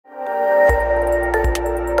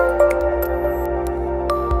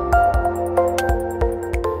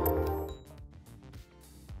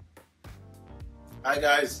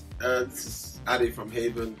This is Ade from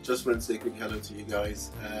Haven. Just want to say a quick hello to you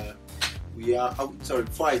guys. We are, sorry,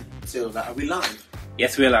 before I say all that, are we live?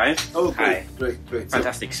 Yes, we're live. Oh, great, Hi. great.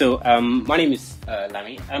 Fantastic. So, my name is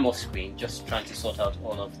Lami. I'm off screen, just trying to sort out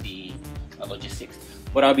all of the logistics.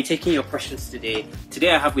 But I'll be taking your questions today.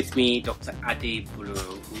 Today I have with me Dr. Ade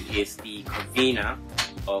Buluro, who is the convener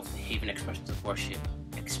of the Haven Expressions of Worship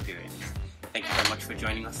Experience. Thank you very much for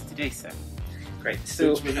joining us today, sir. Great.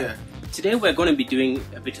 So, today we're going to be doing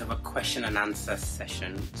a bit of a question and answer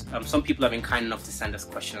session. Some people have been kind enough to send us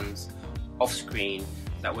questions off screen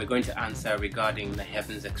that we're going to answer regarding the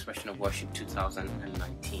Heaven's Expression of Worship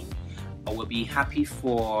 2019. We'll be happy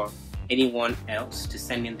for anyone else to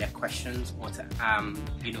send in their questions, or to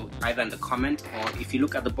either in the comment, or if you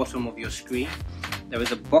look at the bottom of your screen, there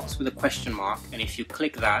is a box with a question mark, and if you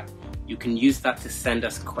click that, you can use that to send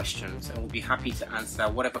us questions, and we'll be happy to answer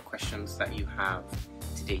whatever questions that you have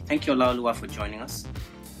today. Thank you, Olaoluwa, for joining us.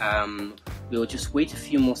 We'll just wait a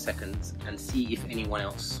few more seconds and see if anyone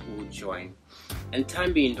else will join. And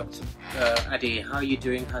time being, Dr. Ade, how are you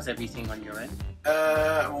doing? How's everything on your end?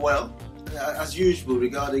 Well, as usual,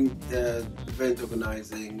 regarding event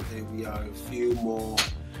organizing, we are a few more.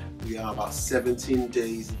 We are about 17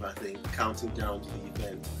 days, I think, counting down to the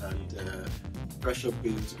event, and pressure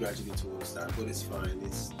builds gradually towards that, but it's fine.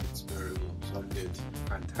 It's bearable, so I'm good.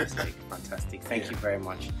 Fantastic. Thank you very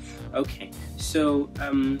much. Okay, so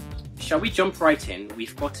shall we jump right in?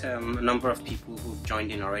 We've got a number of people who've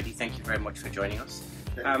joined in already. Thank you very much for joining us.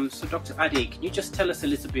 Okay. So Dr. Ade, can you just tell us a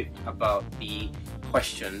little bit about the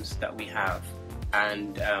questions that we have?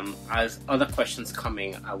 And as other questions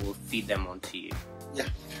coming, I will feed them on to you. Yeah,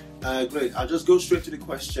 great. I'll just go straight to the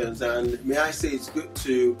questions. And may I say it's good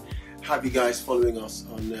to have you guys following us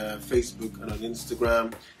on Facebook and on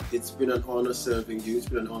Instagram. It's been an honor serving you. It's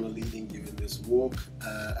been an honor leading you in this walk.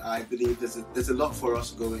 I believe there's a lot for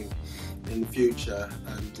us going in the future,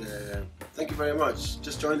 and thank you very much.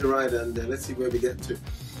 Just join the ride, and let's see where we get to.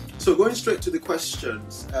 So going straight to the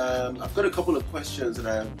questions, I've got a couple of questions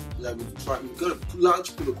that we've got a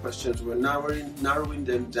large pool of questions. We're narrowing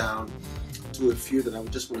them down to a few that I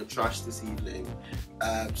would just want to trash this evening.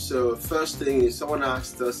 So first thing is, someone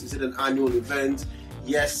asked us, is it an annual event?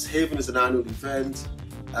 Yes, Haven is an annual event.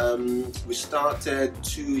 We started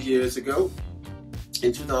 2 years ago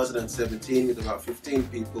in 2017 with about 15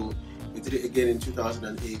 people. We did it again in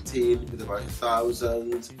 2018 with about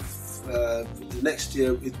 1,000. The next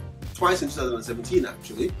year, twice in 2017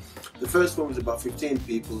 actually. The first one was about 15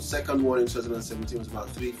 people. Second one in 2017 was about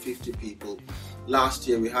 350 people. Last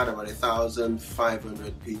year we had about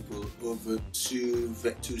 1,500 people over two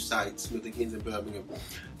sites, Milton Keynes and Birmingham.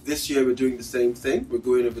 This year we're doing the same thing. We're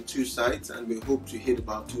going over 2 sites, and we hope to hit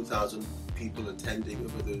about 2,000 people attending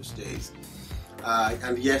over those days.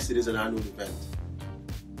 And yes, it is an annual event.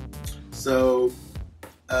 So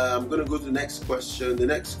I'm going to go to the next question. The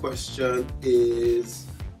next question is,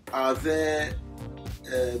 are there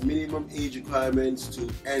minimum age requirements to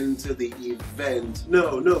enter the event?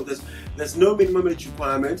 No, there's no minimum age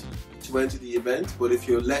requirement to enter the event, but if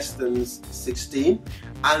you're less than 16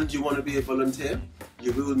 and you want to be a volunteer,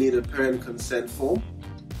 you will need a parent consent form.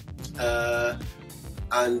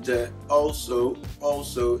 And also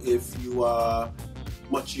if you are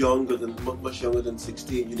much younger than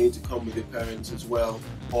 16, you need to come with your parents as well,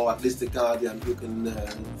 or at least a guardian who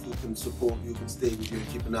can support you, can stay with you and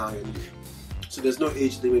keep an eye on you. So there's no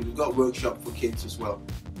age limit. We've got workshop for kids as well.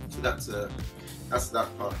 So that's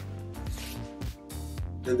that part.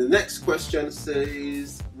 Then the next question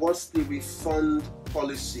says, what's the refund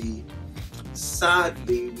policy?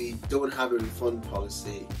 Sadly, we don't have a refund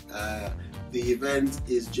policy. The event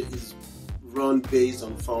is run based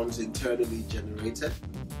on funds internally generated,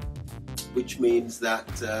 which means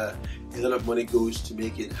that a lot of money goes to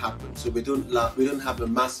make it happen. So we don't have a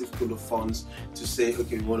massive pool of funds to say,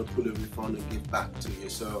 okay, we want to pull a refund and give back to you.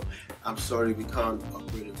 So I'm sorry, we can't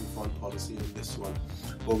operate a refund policy on this one,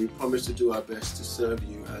 but we promise to do our best to serve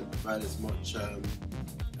you and provide as much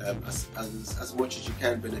as much as you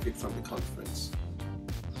can benefit from the conference.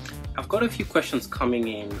 I've got a few questions coming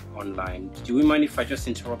in online. Do we mind if I just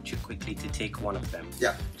interrupt you quickly to take one of them?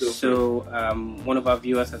 Yeah. So one of our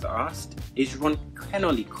viewers has asked, is Ron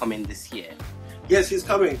Kenoly coming this year? Yes, he's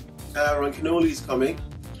coming. Ron Kenoly is coming.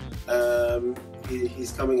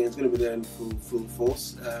 He's coming, and he's going to be there in full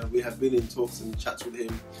force. We have been in talks and chats with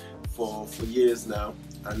him for years now,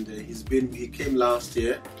 and he came last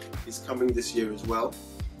year. He's coming this year as well.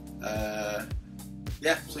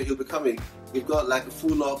 So he'll be coming. We've got like a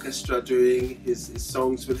full orchestra doing his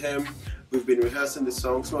songs with him. We've been rehearsing the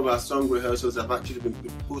songs. Some of our song rehearsals have actually been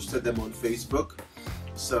posted them on Facebook.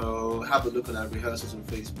 So have a look at our rehearsals on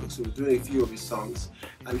Facebook. So we're doing a few of his songs,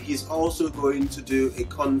 and he's also going to do a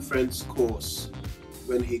conference course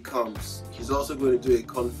when he comes. He's also going to do a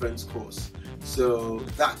conference course. So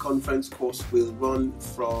that conference course will run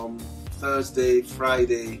from Thursday,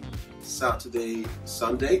 Friday, Saturday,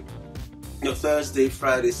 Sunday. No, Thursday,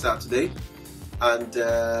 Friday, Saturday, and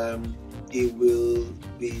it will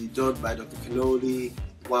be done by Dr. Kenoli,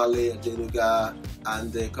 Wale Adenuga,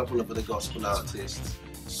 and a couple of other gospel artists.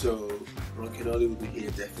 So Ron Kenoli will be here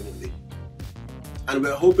definitely. And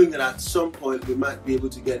we're hoping that at some point we might be able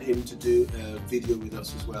to get him to do a video with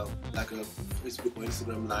us as well, like a Facebook or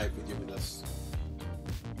Instagram live video with us.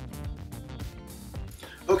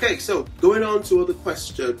 Okay, so going on to other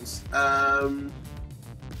questions.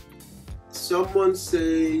 Someone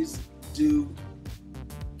says, do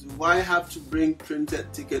I have to bring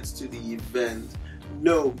printed tickets to the event?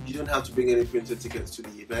 No, you don't have to bring any printed tickets to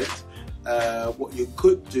the event. What you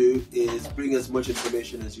could do is bring as much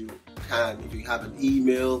information as you can. If you have an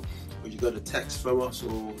email or you got a text from us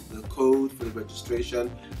or the code for the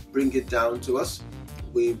registration, bring it down to us.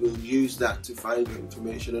 We will use that to find your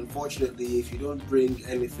information. Unfortunately, if you don't bring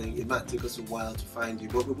anything, it might take us a while to find you,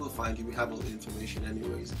 but we will find you. We have all the information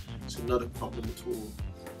anyways, so not a problem at all.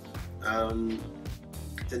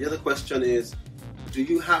 Then the other question is, do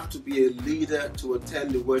you have to be a leader to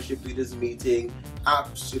attend the worship leaders meeting?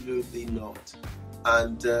 Absolutely not.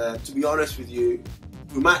 And to be honest with you,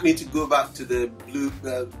 we might need to go back to the blue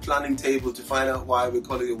planning table to find out why we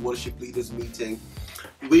call it a worship leaders meeting.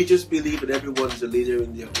 We just believe that everyone's a leader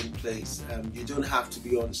in their own place. You don't have to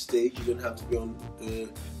be on stage. You don't have to be on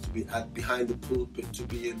behind the pulpit to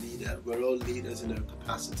be a leader. We're all leaders in our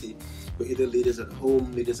capacity. We're either leaders at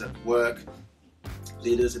home, leaders at work,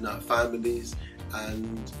 leaders in our families,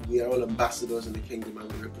 and we are all ambassadors in the kingdom,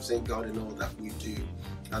 and we represent God in all that we do.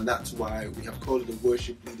 And that's why we have called it a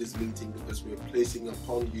worship leaders meeting, because we're placing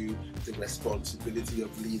upon you the responsibility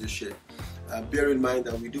of leadership. Bear in mind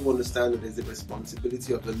that we do understand that there's a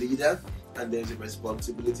responsibility of the leader and there's a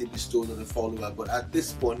responsibility bestowed on the follower. But at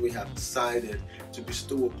this point, we have decided to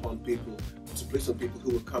bestow upon people, to place on people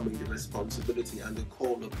who are coming, the responsibility and the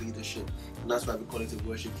call of leadership. And that's why we call it a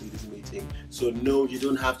worship leaders meeting. So no, you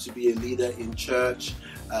don't have to be a leader in church,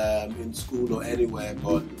 in school or anywhere,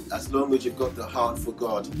 but as long as you've got the heart for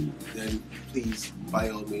God, then please, by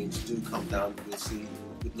all means, do come down. We'll see you.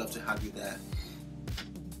 We'd love to have you there.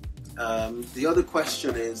 The other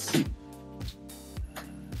question is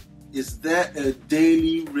there a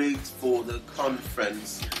daily rate for the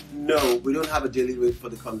conference? No, we don't have a daily rate for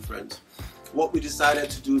the conference. What we decided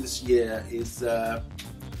to do this year is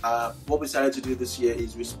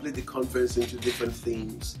we split the conference into different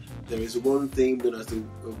themes. There is one theme known as the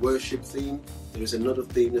worship theme, there is another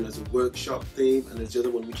theme known as a workshop theme, and there's the other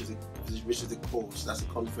one which is the course. That's a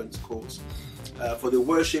conference course. For the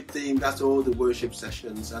worship theme, that's all the worship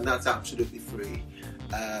sessions, and that's absolutely free.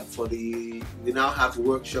 We now have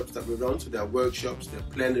workshops that we run, so there are workshops, there are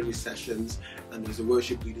plenary sessions, and there's a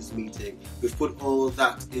worship leaders meeting. We've put all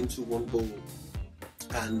that into one bowl,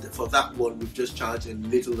 and for that one we've just charged a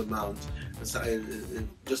little amount,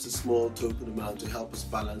 just a small token amount to help us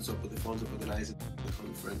balance up with the funds of organizing the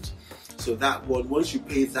conference. So that one, once you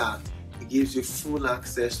pay that, it gives you full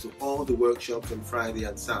access to all the workshops on Friday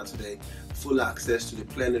and Saturday, full access to the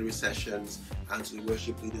plenary sessions and to the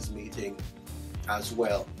worship leaders meeting as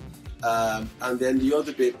well. And then the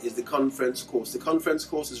other bit is the conference course. The conference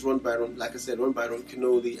course is run by Ron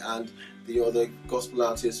Kenoli and the other gospel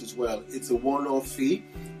artists as well. It's a one-off fee.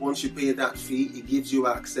 Once you pay that fee, it gives you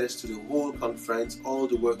access to the whole conference, all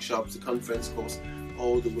the workshops, the conference course,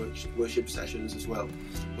 all the worship sessions as well.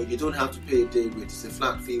 But you don't have to pay a day rate. It's a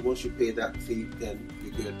flat fee. Once you pay that fee, then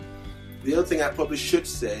you're good. The other thing I probably should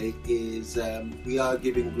say is we are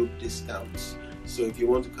giving group discounts. So if you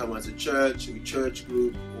want to come as a church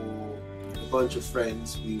group, or a bunch of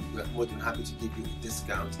friends, we're more than happy to give you a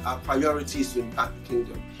discount. Our priority is to impact the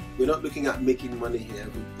kingdom. We're not looking at making money here.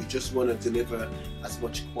 We just want to deliver as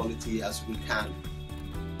much quality as we can.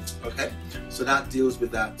 Okay, so that deals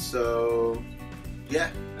with that. So yeah.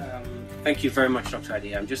 Thank you very much, Dr.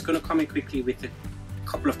 Ade. I'm just going to come in quickly with a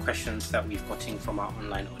couple of questions that we've gotten from our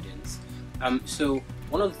online audience. So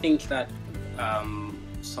one of the things that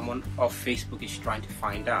someone off Facebook is trying to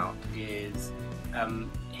find out is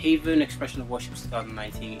Haven Expression of Worship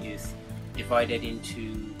 2019 is divided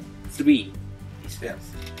into 3. Yeah.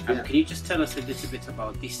 Can you just tell us a little bit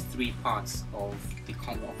about these 3 parts of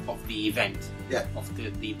the event, of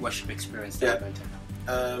the worship experience that we're going to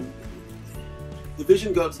have? The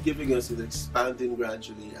vision God's giving us is expanding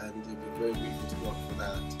gradually, and we're very grateful to God for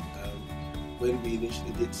that. when we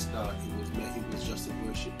initially did start, it was just a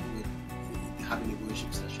worship, having the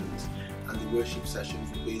worship sessions, and the worship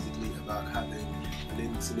sessions were basically about having an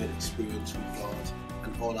intimate experience with God,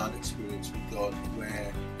 an all-out experience with God,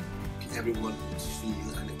 where everyone would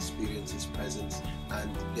feel and experience His presence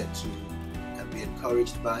and get to be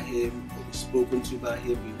encouraged by Him, or be spoken to by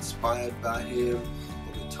Him, be inspired by Him,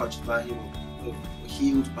 or be touched by Him, or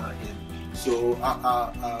healed by Him. So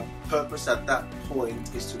our purpose at that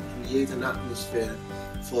point is to create an atmosphere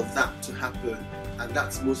for that to happen, and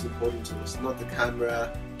that's most important to us. Not the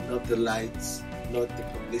camera, not the lights, not the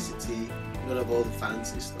publicity, none of all the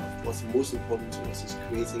fancy stuff. What's most important to us is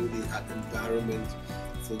creating the environment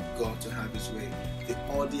for God to have His way. The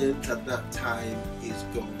audience at that time is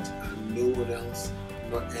God and no one else,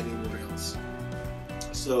 not anywhere else.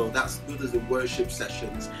 So that's good as the worship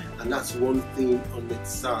sessions, and that's one thing on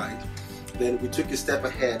its side. Then we took a step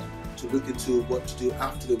ahead to look into what to do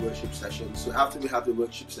after the worship session. So after we have the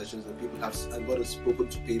worship sessions and God has spoken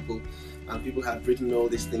to people, and people have written all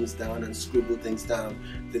these things down and scribbled things down,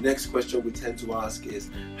 the next question we tend to ask is,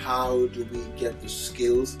 how do we get the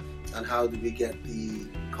skills and how do we get the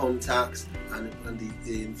contacts and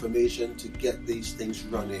the information to get these things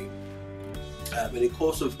running? In the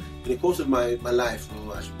course of my life, or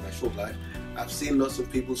my short life, I've seen lots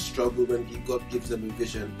of people struggle when God gives them a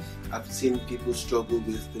vision. I've seen people struggle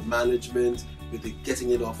with the management, with the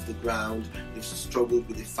getting it off the ground. They've struggled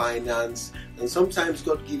with the finance. And sometimes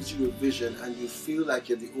God gives you a vision and you feel like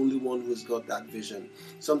you're the only one who's got that vision.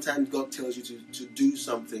 Sometimes God tells you to do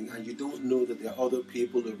something and you don't know that there are other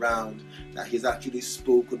people around that He's actually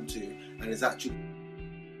spoken to and is actually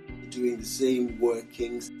doing the same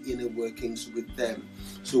inner workings with them.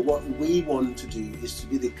 So what we want to do is to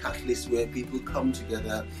be the catalyst where people come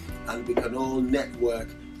together and we can all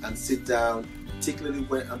network and sit down, particularly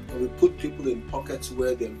when we put people in pockets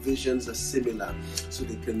where their visions are similar, so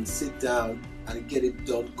they can sit down and get it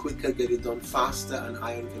done quicker, get it done faster, and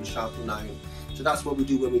iron can sharpen iron. So that's what we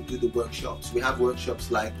do when we do the workshops. We have workshops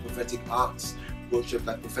like prophetic arts, workshops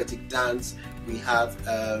like prophetic dance. We have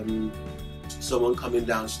someone coming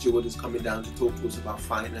down, Stuart is coming down to talk to us about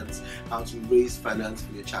finance, how to raise finance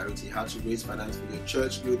for your charity, how to raise finance for your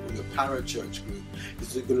church group or your para-church group.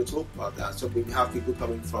 He's going to talk about that. So we have people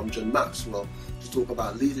coming from John Maxwell to talk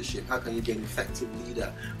about leadership. How can you be an effective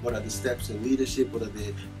leader? What are the steps in leadership? What are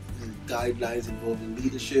the guidelines involving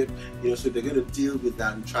leadership? So they're going to deal with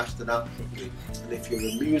that and trash that out properly. And if you're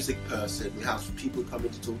a music person, we have people coming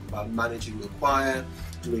to talk about managing your choir,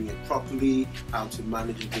 doing it properly, how to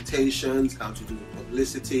manage invitations, how to do the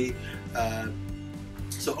publicity.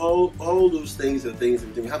 So all those things are things that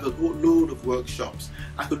we do. We have a whole load of workshops.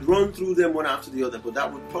 I could run through them one after the other, but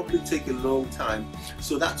that would probably take a long time.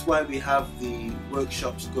 So that's why we have the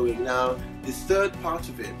workshops going now. The third part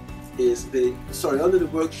of it is under the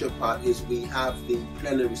workshop part is we have the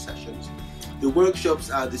plenary sessions. The workshops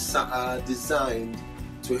are designed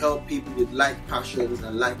to help people with like passions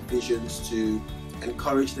and like visions to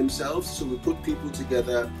encourage themselves. So we put people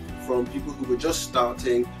together, from people who were just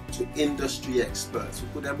starting to industry experts. We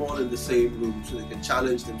put them all in the same room so they can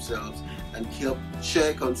challenge themselves and help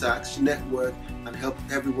share contacts, network, and help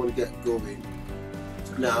everyone get going.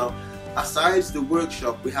 Now, aside the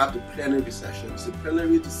workshop, we have the plenary sessions. The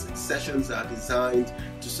plenary sessions are designed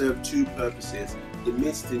to serve two purposes. It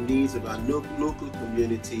meets the needs of our local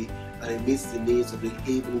community and it meets the needs of the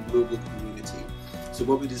Haven global community. So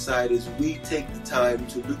what we decide is we take the time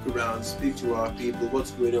to look around, speak to our people,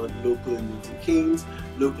 what's going on local in Milton Keynes,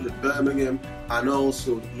 local in Birmingham, and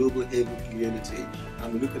also the global Haven community.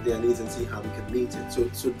 And we look at their needs and see how we can meet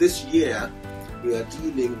it. So this year, we are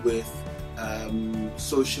dealing with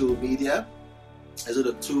social media as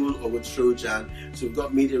a tool or with Trojan. So we've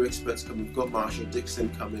got media experts coming, we've got Marshall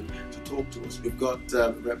Dixon coming to talk to us, we've got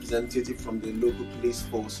a representative from the local police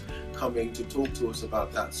force coming to talk to us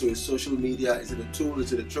about that. So is social media, is it a tool,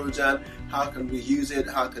 is it a Trojan? How can we use it?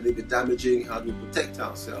 How can it be damaging? How do we protect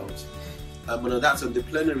ourselves? That's on the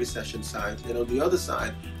plenary session side. And on the other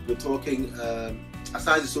side, we're talking,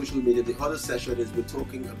 aside the social media, the other session is we're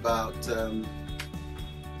talking about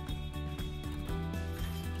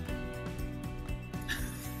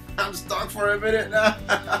I'm stuck for a minute now.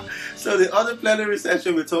 So the other plenary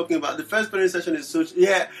session we're talking about, the first plenary session is social,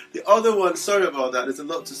 the other one, sorry about that, there's a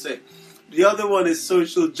lot to say. The other one is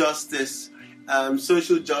social justice and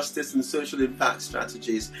social impact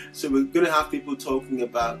strategies. So we're going to have people talking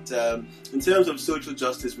about, in terms of social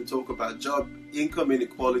justice, we talk about job, income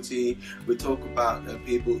inequality, we talk about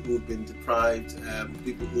people who've been deprived,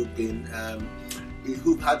 people who've been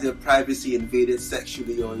who've had their privacy invaded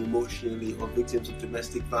sexually or emotionally, or victims of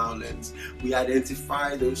domestic violence. We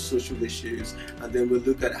identify those social issues, and then we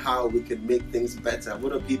look at how we can make things better.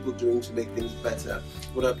 What are people doing to make things better?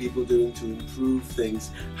 What are people doing to improve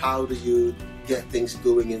things? How do you get things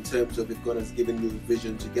going in terms of if God has given you a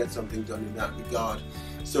vision to get something done in that regard?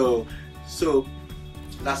 So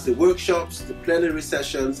that's the workshops, the plenary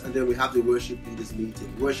sessions, and then we have the worship leaders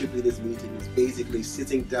meeting. Worship leaders meeting is basically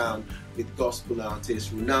sitting down with gospel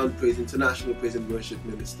artists, renowned international praise and worship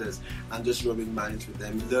ministers, and just rubbing minds with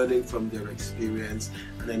them, learning from their experience,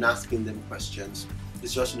 and then asking them questions.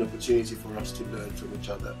 It's just an opportunity for us to learn from each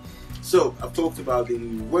other. So I've talked about the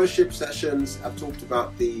worship sessions, I've talked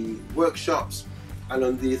about the workshops, and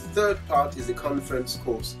on the third part is the conference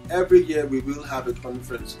course. Every year we will have a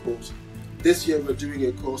conference course. This year we're doing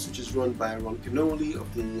a course which is run by Ron Canoli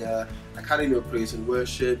of the Academy of Praise and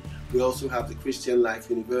Worship. We also have the Christian Life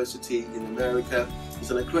University in America. It's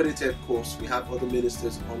an accredited course. We have other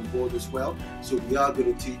ministers on board as well. So we are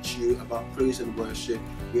going to teach you about praise and worship.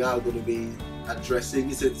 We are going to be addressing,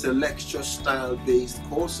 it's a lecture style based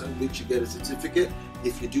course in which you get a certificate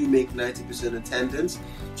if you do make 90% attendance.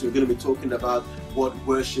 So we're going to be talking about what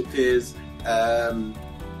worship is,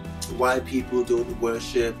 why people don't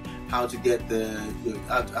worship, how to get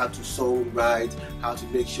how to song right, how to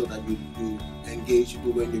make sure that you engage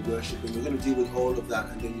people when you worship, and we're going to deal with all of that,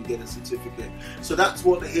 and then you get a certificate. So that's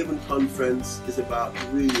what the Haven Conference is about,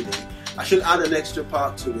 really. I should add an extra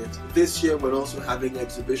part to it. This year we're also having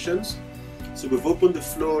exhibitions. So we've opened the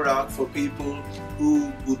floor out for people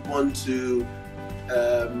who would want to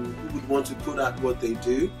put out what they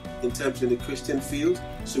do in terms of the Christian field.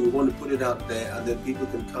 So we want to put it out there, and then people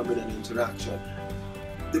can come in and interaction.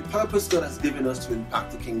 The purpose God has given us to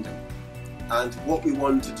impact the kingdom, and what we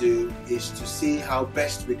want to do is to see how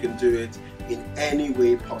best we can do it in any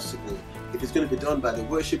way possible. If it's going to be done by the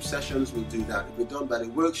worship sessions, we'll do that. If it's done by the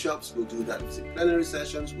workshops, we'll do that. If it's the plenary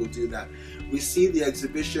sessions, we'll do that. We see the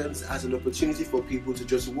exhibitions as an opportunity for people to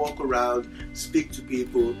just walk around, speak to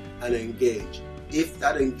people, and engage. If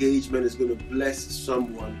that engagement is going to bless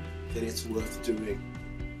someone, then it's worth doing.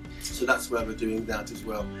 So that's why we're doing that as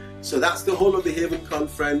well. So that's the whole of the Haven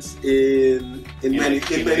Conference in many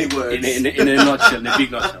words. In a nutshell, in a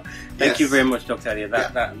big nutshell. Thank Yes. you very much, Dr. Adia.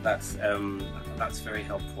 That's very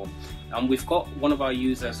helpful. We've got one of our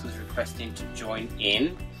users who's requesting to join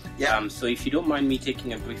in. Yeah. So if you don't mind me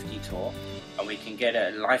taking a brief detour, and we can get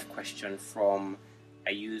a live question from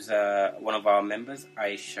a user, one of our members,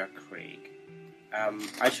 Aisha Craig.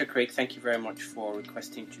 Aisha Craig, thank you very much for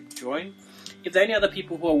requesting to join. If there are any other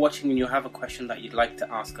people who are watching and you have a question that you'd like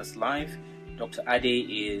to ask us live, Dr. Ade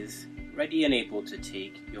is ready and able to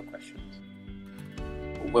take your questions.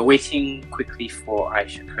 We're waiting quickly for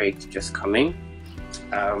Aisha Craig to just come in.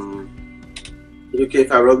 Is it okay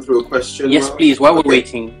if I run through a question? Yes, please, while we're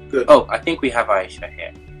waiting. Good. Oh, I think we have Aisha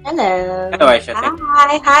here. Hello. Hello, Aisha.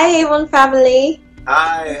 Hi, Haven family.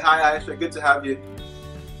 Hi Aisha, good to have you.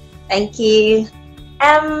 Thank you.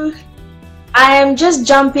 I am just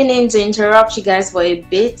jumping in to interrupt you guys for a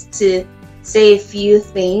bit to say a few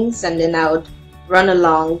things, and then I would run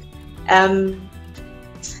along.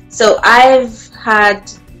 So I've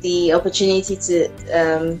had the opportunity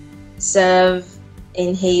to serve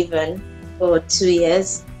in Haven for 3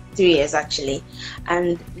 years actually,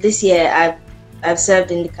 and this year I've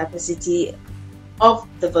served in the capacity of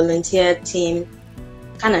the volunteer team,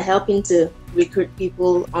 kind of helping to recruit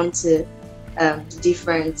people onto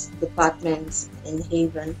different departments in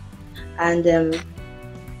Haven, and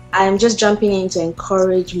I'm just jumping in to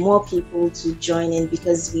encourage more people to join in,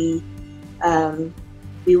 because we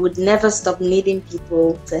would never stop needing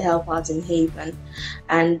people to help out in Haven,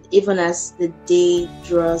 and even as the day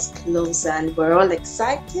draws closer and we're all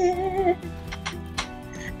excited,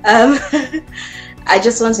 I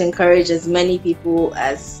just want to encourage as many people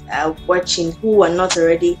as are watching who are not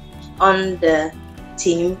already on the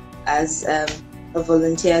team as a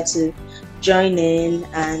volunteer to join in.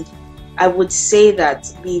 And I would say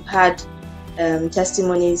that we've had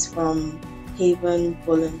testimonies from Haven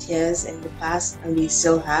volunteers in the past, and we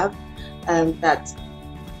still have, that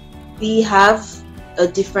we have a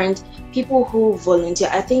different people who volunteer.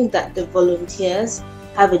 I think that the volunteers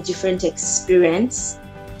have a different experience.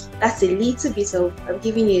 That's a little bit of, I'm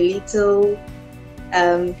giving you a little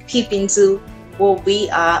peep into what we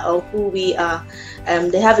are or who we are.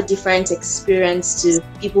 They have a different experience to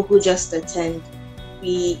people who just attend.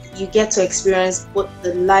 You get to experience both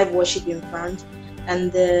the live worship in front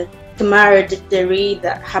and the camaraderie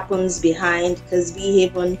that happens behind, because we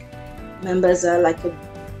Haven members are like a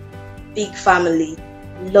big family,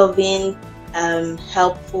 loving,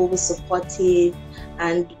 helpful, supportive,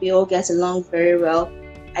 and we all get along very well.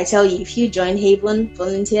 I tell you, if you join Haven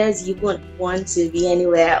Volunteers, you won't want to be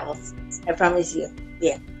anywhere else. I promise you.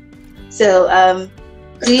 Yeah. So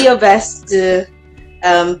do your best to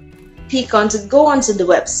go onto the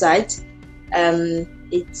website.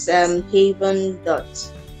 It's havenx.org,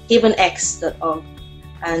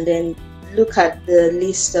 and then look at the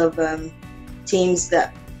list of teams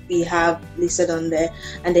that we have listed on there,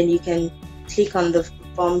 and then you can click on the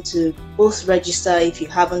form to both register if you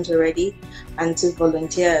haven't already and to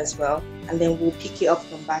volunteer as well, and then we'll pick you up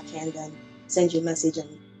from back end and send you a message and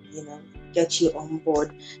get you on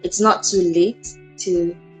board. It's not too late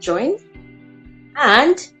to join,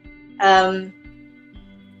 and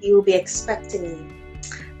we will be expecting you.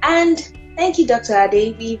 And thank you, Dr.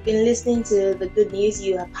 Ade. We've been listening to the good news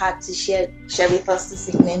you have had to share with us this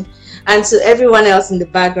evening, and to everyone else in the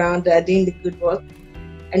background that are doing the good work.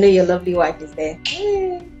 I know your lovely wife is there.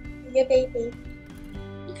 Your baby.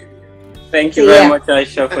 Thank you very much,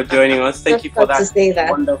 Aisha, for joining us. Thank you for that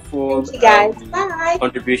wonderful Thank you guys. Bye.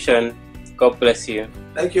 contribution. God bless you.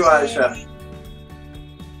 Thank you, Aisha.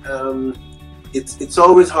 It's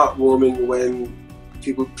always heartwarming when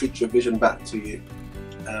people preach your vision back to you.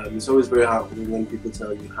 It's always very heartwarming when people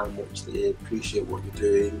tell you how much they appreciate what you're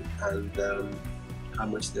doing and how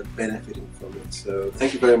much they're benefiting from it. So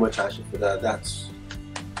thank you very much, Aisha, for that.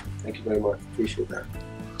 Thank you very much. Appreciate that.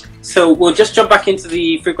 So we'll just jump back into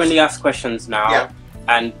the frequently asked questions now,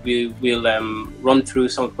 and we'll run through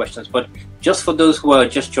some of the questions. But just for those who are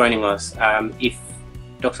just joining us, if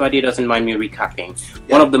Dr. Ade doesn't mind me recapping,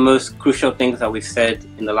 one of the most crucial things that we've said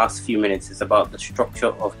in the last few minutes is about the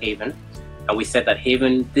structure of Haven. And we said that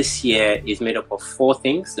Haven this year is made up of 4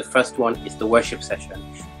 things. The first one is the worship session.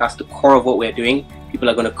 That's the core of what we're doing. People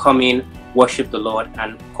are going to come in, worship the Lord,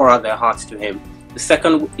 and pour out their hearts to Him. The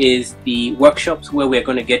second is the workshops, where we're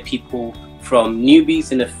going to get people from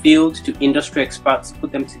newbies in the field to industry experts,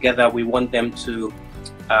 put them together. We want them to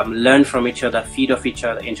learn from each other, feed off each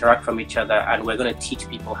other, interact from each other, and we're going to teach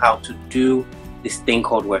people how to do this thing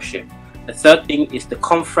called worship. The third thing is the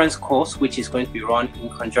conference course, which is going to be run in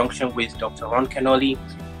conjunction with Dr. Ron Kenoli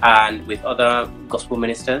and with other gospel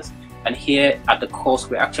ministers. And here at the course,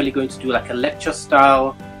 we're actually going to do like a lecture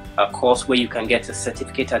style course where you can get a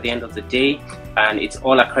certificate at the end of the day, and it's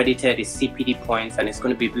all accredited, it's CPD points, and it's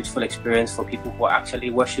going to be a beautiful experience for people who are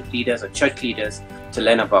actually worship leaders or church leaders to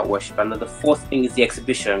learn about worship. And then the fourth thing is the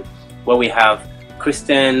exhibition, where we have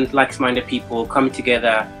Christian, like-minded people coming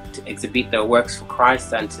together to exhibit their works for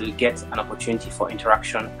Christ and to get an opportunity for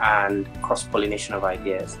interaction and cross-pollination of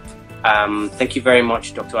ideas. Thank you very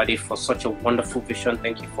much, Dr. Ade, for such a wonderful vision.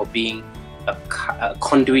 Thank you for being a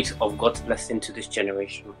conduit of God's blessing to this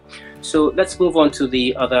generation. So let's move on to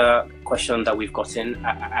the other question that we've gotten,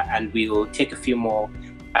 and we'll take a few more.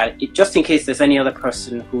 Just in case there's any other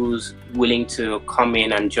person who's willing to come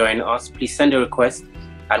in and join us, please send a request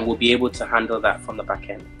and we'll be able to handle that from the back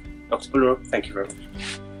end. Dr. Buluro, thank you very much.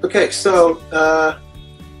 Okay, so a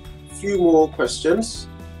few more questions.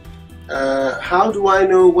 How do I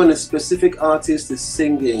know when a specific artist is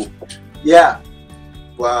singing?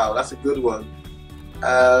 Wow, that's a good one.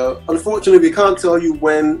 Unfortunately, we can't tell you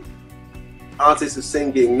when artists are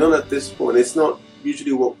singing, not at this point. It's not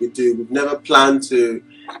usually what we do. We've never planned to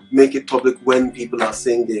make it public when people are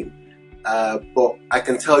singing. But I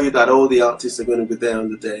can tell you that all the artists are going to be there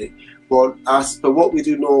on the day. But as per what we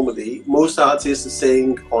do normally, most artists are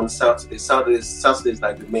sing on Saturday. Saturday is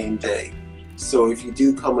like the main day. So if you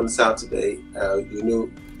do come on Saturday,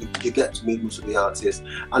 you get to meet most of the artists.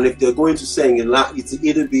 And if they're going to sing, it's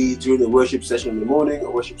either be during the worship session in the morning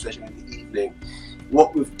or worship session in the evening.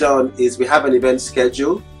 What we've done is we have an event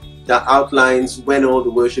schedule that outlines when all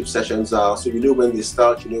the worship sessions are. So you know when they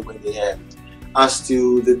start, you know when they end. As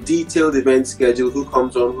to the detailed event schedule, who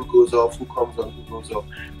comes on, who goes off, who comes on, who goes off,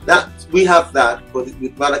 that we have that, but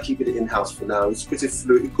we'd rather keep it in-house for now. It's pretty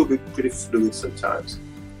fluid. It could be pretty fluid sometimes.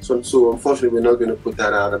 So unfortunately, we're not going to put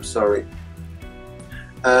that out. I'm sorry.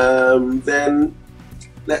 Then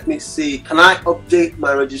let me see. Can I update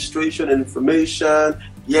my registration information?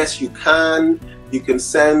 Yes, you can. You can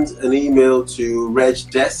send an email to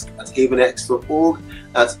regdesk@havenx.org.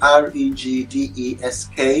 That's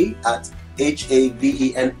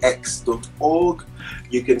regdesk@havenx.org.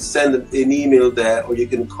 You can send an email there, or you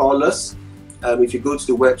can call us. If you go to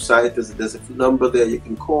the website, there's a number there you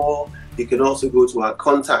can call. You can also go to our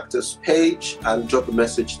contact us page and drop a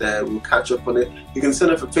message there. We'll catch up on it. You can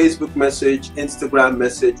send us a Facebook message, Instagram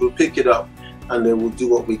message. We'll pick it up and then we'll do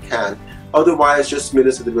what we can. Otherwise, just meet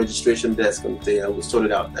us at the registration desk on the day and we'll sort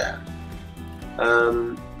it out there.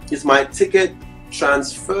 Is my ticket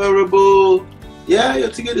transferable? Yeah, your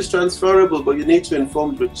ticket is transferable, but you need to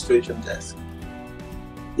inform the registration desk.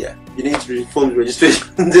 Yeah, you need to inform the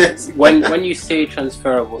registration desk. When you say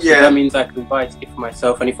transferable, so Yeah. that means I can buy a ticket for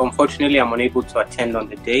myself, and if unfortunately I'm unable to attend on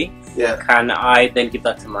the day, Yeah. can I then give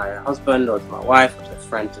that to my husband or to my wife or to a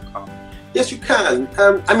friend to come? Yes, you can.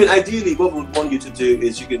 I mean, ideally, what we would want you to do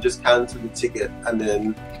is you can just cancel the ticket and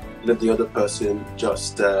then let the other person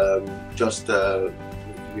just reorder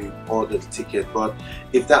the ticket. But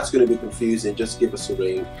if that's going to be confusing, just give us a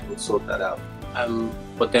ring. We'll sort that out.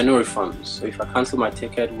 But there are no refunds. So if I cancel my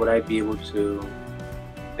ticket, would I be able to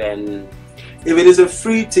then? If it is a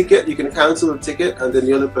free ticket, you can cancel the ticket and then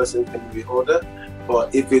the other person can reorder.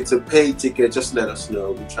 But if it's a paid ticket, just let us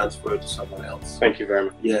know. We'll transfer it to someone else. Thank you very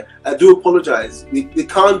much. Yeah, I do apologize. We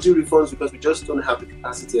can't do refunds because we just don't have the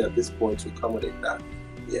capacity at this point to accommodate that.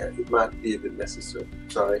 Yeah, it might be a bit necessary.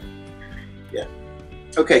 Sorry. Yeah.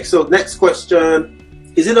 Okay, so next question.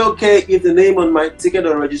 Is it okay if the name on my ticket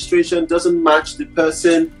or registration doesn't match the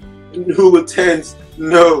person who attends?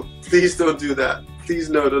 No, please don't do that. Please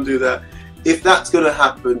no, don't do that. If that's going to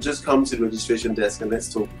happen, just come to the registration desk and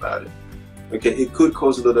let's talk about it. Okay, it could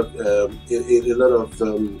cause a lot of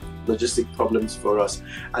logistic problems for us,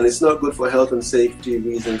 and it's not good for health and safety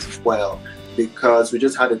reasons as well, because we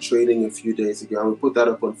just had a training a few days ago and we put that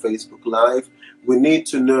up on Facebook Live. We need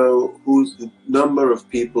to know who's the number of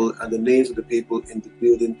people and the names of the people in the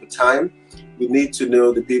building per time. We need to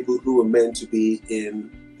know the people who are meant to be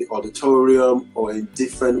in the auditorium or in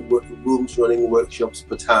different rooms running workshops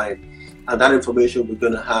per time. And that information we're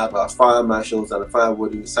going to have, our fire marshals and the fire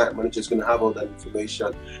warding site manager is going to have all that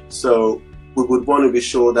information. So we would want to be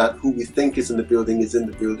sure that who we think is in the building is in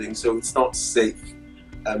the building. So it's not safe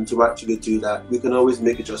to actually do that. We can always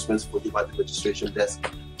make adjustments for you at the registration desk.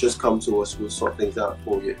 Just come to us, we'll sort things out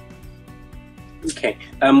for you. Okay,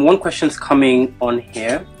 one question's coming on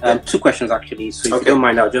here. Two questions actually. So if you don't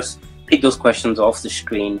mind, I'll just pick those questions off the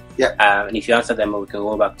screen. Yeah. And if you answer them, we can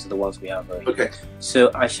go back to the ones we have already. Okay. So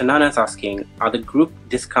Aishanana is asking, are the group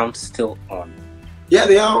discounts still on? Yeah,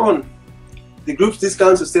 they are on. The group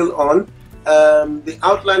discounts are still on. The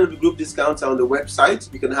outline of the group discounts are on the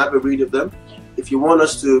website. You can have a read of them. If you want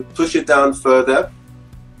us to push it down further,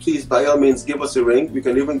 please by all means give us a ring. We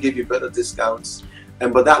can even give you better discounts.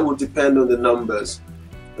 But that will depend on the numbers.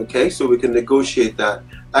 Okay, so we can negotiate that.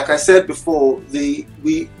 Like I said before,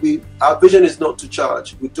 our vision is not to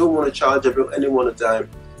charge. We don't want to charge anyone a dime.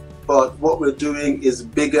 But what we're doing is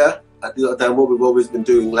bigger than what we've always been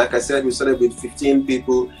doing. Like I said, we started with 15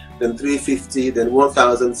 people, then 350, then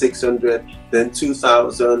 1,600, then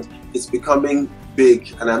 2,000. It's becoming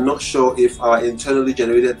big, and I'm not sure if our internally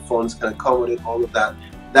generated funds can accommodate all of that.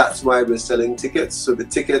 That's why we're selling tickets. So the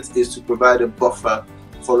ticket is to provide a buffer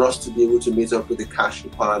for us to be able to meet up with the cash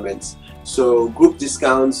requirements. So group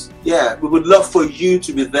discounts, yeah, we would love for you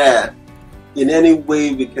to be there in any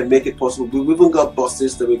way we can make it possible. We've even got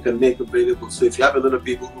buses that we can make available. So if you have a lot of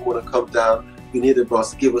people who want to come down, you need a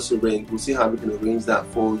bus, give us a ring. We'll see how we can arrange that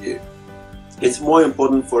for you. It's more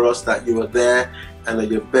important for us that you are there and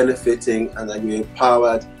that you're benefiting and that you're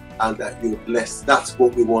empowered and that you're blessed. That's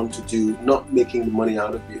what we want to do, not making the money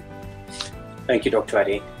out of you. Thank you, Dr.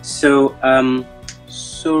 Ade. So,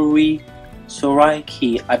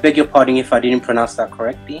 Soraiki, I beg your pardon if I didn't pronounce that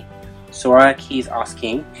correctly. Soraiki is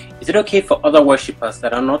asking, is it okay for other worshippers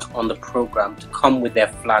that are not on the program to come with their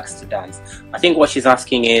flags to dance? I think what she's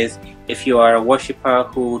asking is if you are a worshipper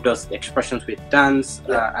who does expressions with dance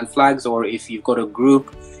and flags, or if you've got a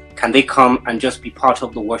group, can they come and just be part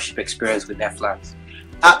of the worship experience with their flags?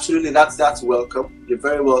 Absolutely, that's welcome. You're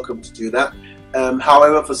very welcome to do that.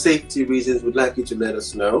 However, for safety reasons, we'd like you to let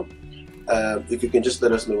us know. If you can just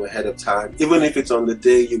let us know ahead of time. Even if it's on the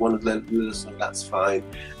day you want to let us know, that's fine.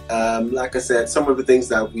 Like I said, some of the things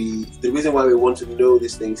that the reason why we want to know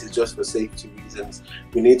these things is just for safety reasons.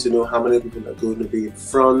 We need to know how many people are going to be in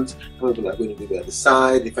front, how many people are going to be at the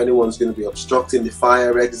side, if anyone's going to be obstructing the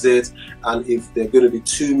fire exit, and if there are going to be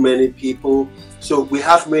too many people. So we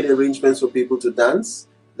have made arrangements for people to dance.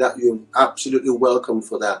 That you're absolutely welcome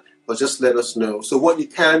for that, but just let us know. So what you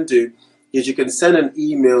can do is you can send an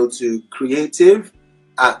email to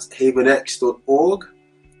creative@havenx.org,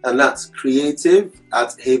 and that's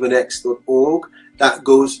creative@havenx.org. That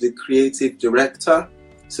goes to the creative director.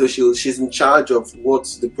 So she's in charge of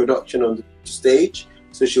what's the production on the stage.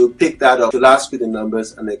 So she'll pick that up. She'll ask you the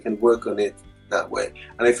numbers and they can work on it that way.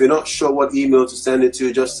 And if you're not sure what email to send it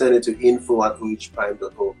to, just send it to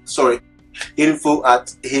info@ohprime.org. Sorry,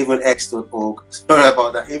 info@havenx.org. Sorry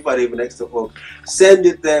about that, info@havenx.org. Send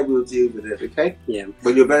it there, we'll deal with it, okay? Yeah.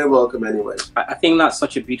 But you're very welcome anyway. I think that's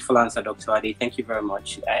such a beautiful answer, Dr. Ade. Thank you very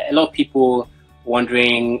much. A lot of people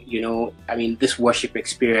wondering, this worship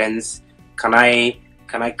experience, can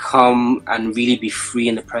I come and really be free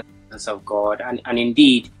in the presence of God? And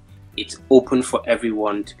indeed, it's open for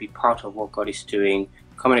everyone to be part of what God is doing.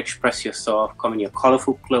 Come and express yourself. Come in your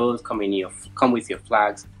colorful clothes. Come with your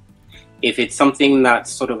flags. If it's something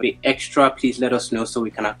that's sort of extra, please let us know so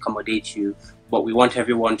we can accommodate you. But we want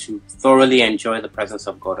everyone to thoroughly enjoy the presence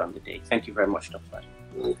of God on the day. Thank you very much, Dr.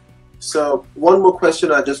 So one more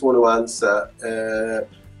question I just want to answer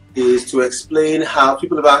is to explain how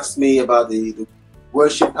people have asked me about the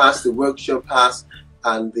worship pass, the workshop pass,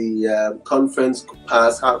 and the conference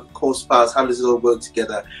pass, course pass. How does it all work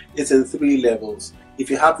together? It's in 3 levels. If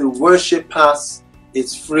you have the worship pass,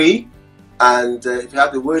 it's free. And if you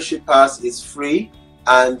have the worship pass, it's free,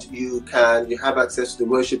 and you have access to the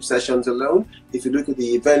worship sessions alone. If you look at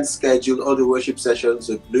the event schedule, all the worship sessions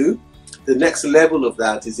are blue. The next level of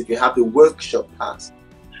that is if you have the workshop pass.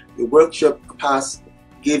 The workshop pass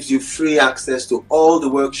gives you free access to all the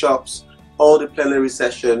workshops, all the plenary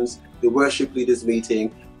sessions, the worship leaders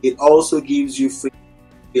meeting. It also gives you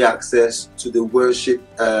free access to the worship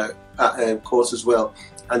course as well.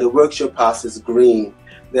 And the workshop pass is green.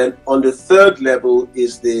 Then on the 3rd level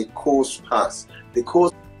is the course pass. The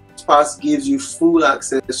course pass gives you full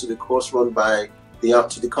access to the course run by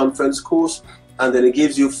to the conference course, and then it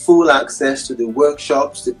gives you full access to the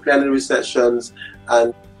workshops, the plenary sessions,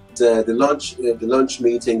 and the lunch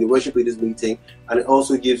meeting, the worship leaders meeting, and it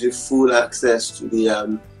also gives you full access to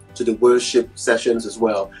the worship sessions as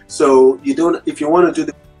well. So if you want to do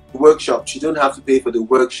the workshops, you don't have to pay for the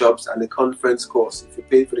workshops and the conference course. If you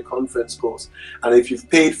pay for the conference course, and if you've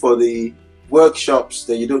paid for the workshops,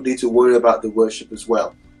 then you don't need to worry about the worship as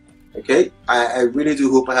well. Okay, I really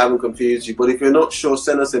do hope I haven't confused you, but if you're not sure,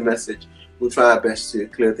 send us a message. We'll try our best to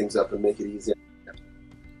clear things up and make it easier.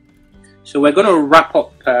 So we're going to wrap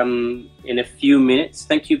up in a few minutes.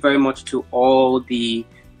 Thank you very much to all the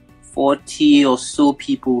 40 or so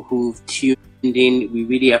people who've tuned in. We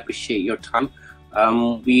really appreciate your time.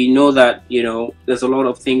 We know that there's a lot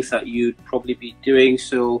of things that you'd probably be doing,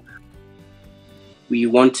 so we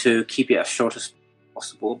want to keep it as short as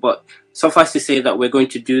possible. But suffice to say that we're going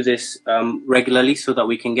to do this regularly so that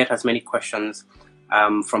we can get as many questions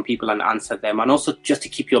from people and answer them, and also just to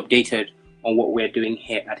keep you updated on what we're doing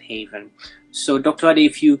here at Haven. So Dr. Ade,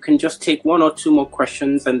 if you can just take 1 or 2 more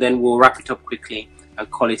questions, and then we'll wrap it up quickly and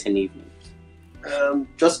call it an evening.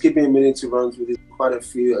 Just give me a minute to run through this. Quite a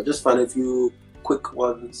few. I just found a few quick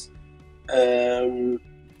ones.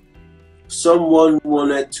 Someone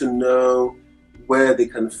wanted to know where they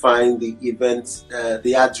can find the events,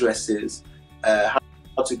 the addresses,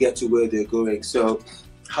 how to get to where they're going. So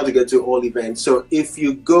how to get to all events. So if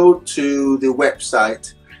you go to the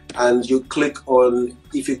website and you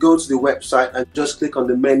if you go to the website and just click on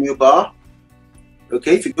the menu bar,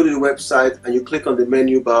 okay, if you go to the website and you click on the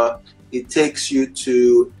menu bar, it takes you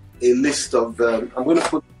to a list of, I'm going to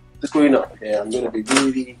put the screen up here. I'm going to be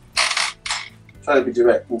really trying to be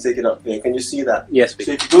direct and take it up here. Can you see that? Yes.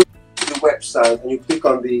 So if you go to the website and you click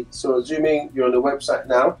on so assuming you're on the website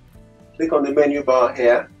now, click on the menu bar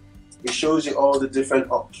here. It shows you all the different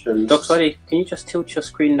options. Dr. Ade, can you just tilt your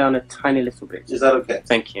screen down a tiny little bit? Is that okay?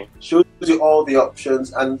 Thank you. It shows you all the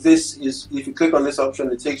options, and this is, if you click on this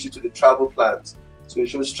option, it takes you to the travel plans. So it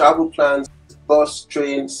shows travel plans, bus,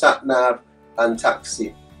 train, sat-nav, and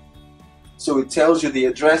taxi. So it tells you the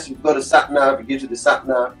address. You've got a sat-nav, it gives you the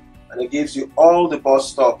sat-nav, and it gives you all the bus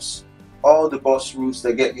stops, all the bus routes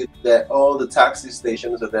that get you there, all the taxi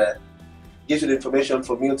stations are there. It gives you the information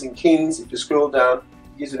for Milton Keynes. If you scroll down,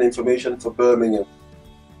 it gives you the information for Birmingham,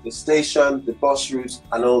 the station, the bus routes,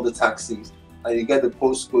 and all the taxis. And you get the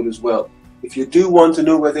postcode as well. If you do want to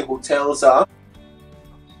know where the hotels are,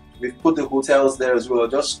 we've put the hotels there as well.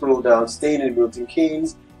 Just scroll down. Staying in Milton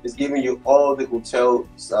Keynes is giving you all the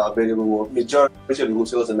hotels available, majority of the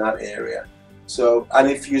hotels in that area. So, and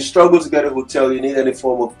if you struggle to get a hotel, you need any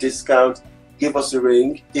form of discount, give us a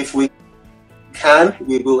ring. If we can,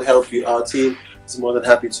 we will help you. Our team is more than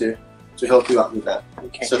happy to help you out with that.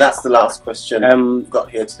 Okay. So that's the last question we've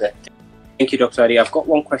got here today. Thank you, Dr. Ade. I've got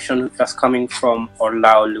one question that's coming from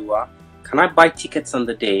Olaoluwa. Can I buy tickets on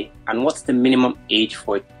the day, and what's the minimum age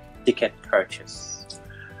for a ticket purchase?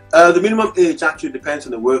 The minimum age actually depends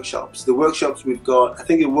on the workshops. The workshops we've got, I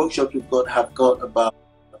think the workshops we've got have got about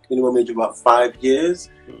minimum age of about 5 years,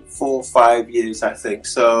 4 or 5 years, I think.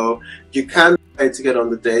 So you can buy a ticket on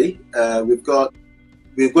the day. We're going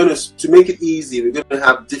to make it easy, we're going to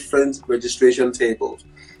have different registration tables.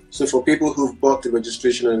 So for people who've bought the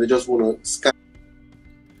registration and they just want to scan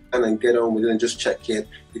and get on with it and just check in,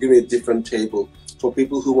 we give you a different table. for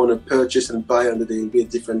people who want to purchase and buy on the day, it'll be a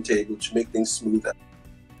different table to make things smoother.